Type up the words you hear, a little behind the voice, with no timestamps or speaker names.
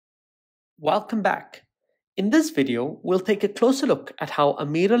Welcome back. In this video, we'll take a closer look at how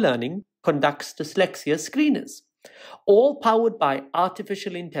Amira Learning conducts dyslexia screeners. All powered by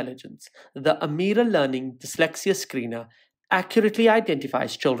artificial intelligence, the Amira Learning Dyslexia Screener accurately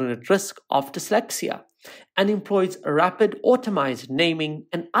identifies children at risk of dyslexia and employs rapid automized naming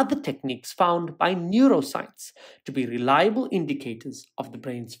and other techniques found by neuroscience to be reliable indicators of the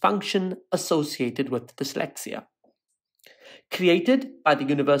brain's function associated with dyslexia. Created by the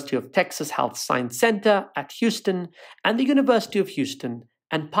University of Texas Health Science Center at Houston and the University of Houston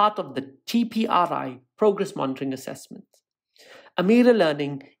and part of the TPRI Progress Monitoring Assessment. Amira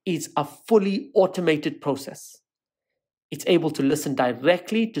Learning is a fully automated process. It's able to listen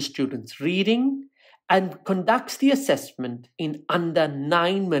directly to students' reading and conducts the assessment in under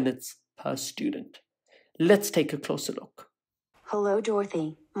 9 minutes per student. Let's take a closer look. Hello,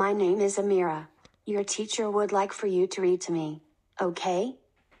 Dorothy. My name is Amira. Your teacher would like for you to read to me, okay?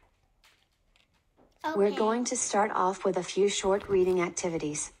 We're going to start off with a few short reading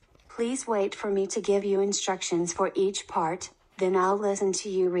activities. Please wait for me to give you instructions for each part, then I'll listen to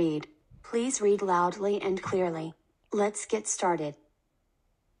you read. Please read loudly and clearly. Let's get started.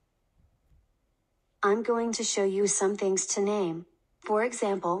 I'm going to show you some things to name. For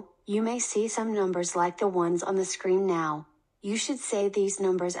example, you may see some numbers like the ones on the screen now. You should say these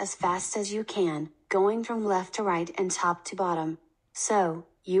numbers as fast as you can, going from left to right and top to bottom. So,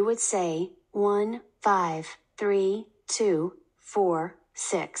 you would say, 1, 5, 3, 2, 4,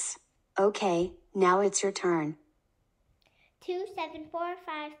 6. Okay, now it's your turn. 2, 7, 4,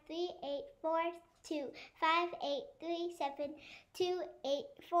 5, 3, 8, 4, 2, 5, 8, 3, 7, 2, 8,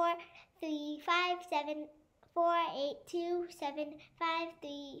 4, 3, 5, 7, 4, 8, 2, 7, 5,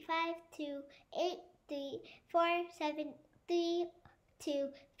 3, 5, 2, 8, 3, 4, 7, 3, 2,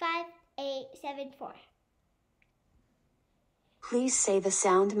 5, 8, 7, 4. Please say the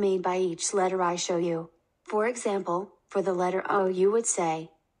sound made by each letter I show you. For example, for the letter O you would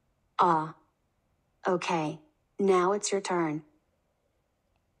say, ah. Okay, now it's your turn.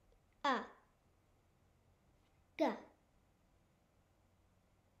 G.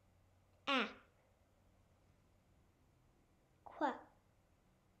 A. Qu.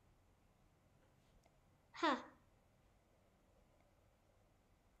 H.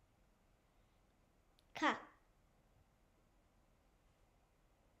 K.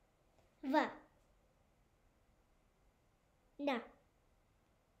 V. N.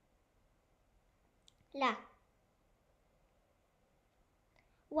 L.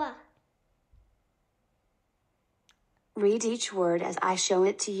 W. Read each word as I show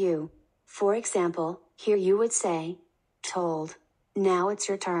it to you. For example, here you would say, told. Now it's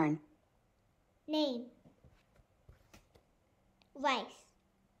your turn. Name. Rice.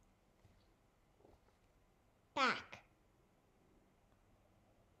 Back.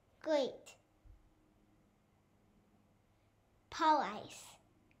 Great. Police.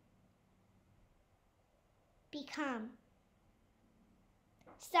 Become.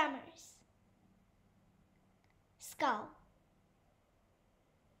 Summers. Skull.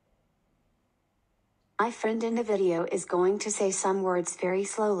 My friend in the video is going to say some words very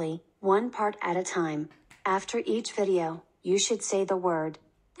slowly, one part at a time. After each video, you should say the word.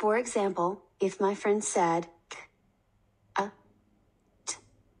 For example, if my friend said,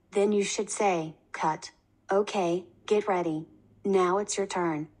 then you should say, cut. Okay, get ready. Now it's your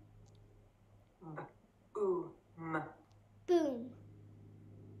turn. Boom.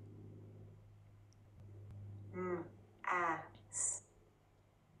 Ass.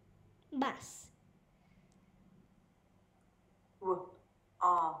 Bus.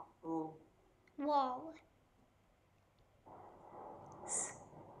 Wall.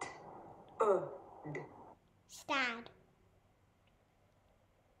 Stad.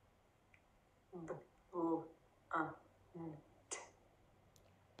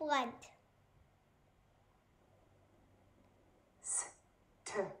 Blunt.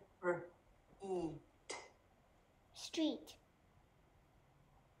 Street.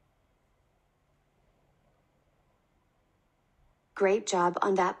 Great job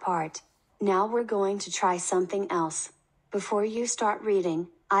on that part. Now we're going to try something else. Before you start reading,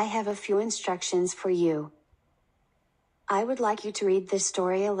 I have a few instructions for you. I would like you to read this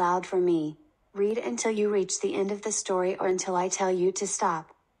story aloud for me. Read until you reach the end of the story or until I tell you to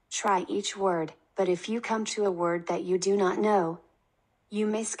stop. Try each word, but if you come to a word that you do not know, you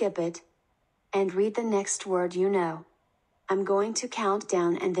may skip it and read the next word you know. I'm going to count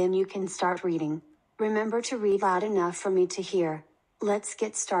down and then you can start reading. Remember to read loud enough for me to hear. Let's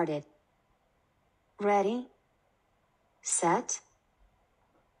get started. Ready? Set?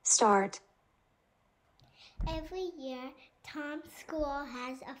 Start. Every year, Tom's school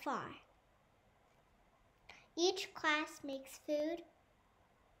has a fair. Each class makes food,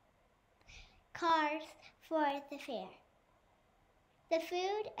 cars for the fair. The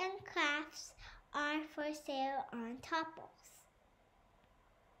food and crafts are for sale on Topples.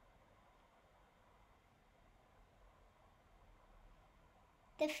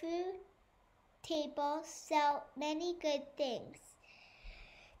 The food tables sell many good things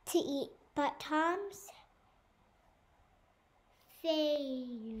to eat, but Tom's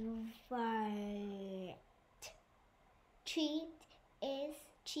favorite treat is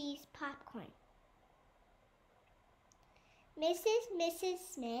cheese popcorn. Mrs.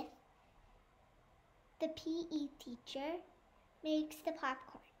 Smith, the PE teacher, makes the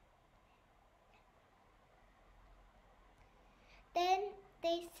popcorn. Then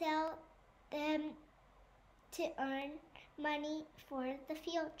they sell them to earn money for the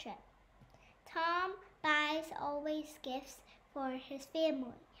field trip. Tom buys always gifts for his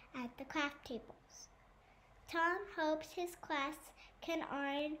family at the craft tables. Tom hopes his class can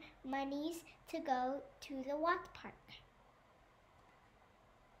earn monies to go to the water park.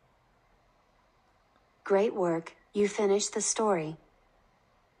 Great work, you finished the story.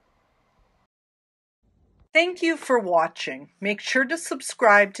 Thank you for watching. Make sure to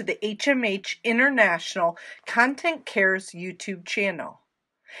subscribe to the HMH International Content Cares YouTube channel.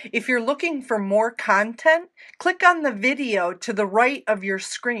 If you're looking for more content, click on the video to the right of your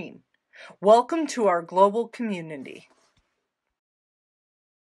screen. Welcome to our global community.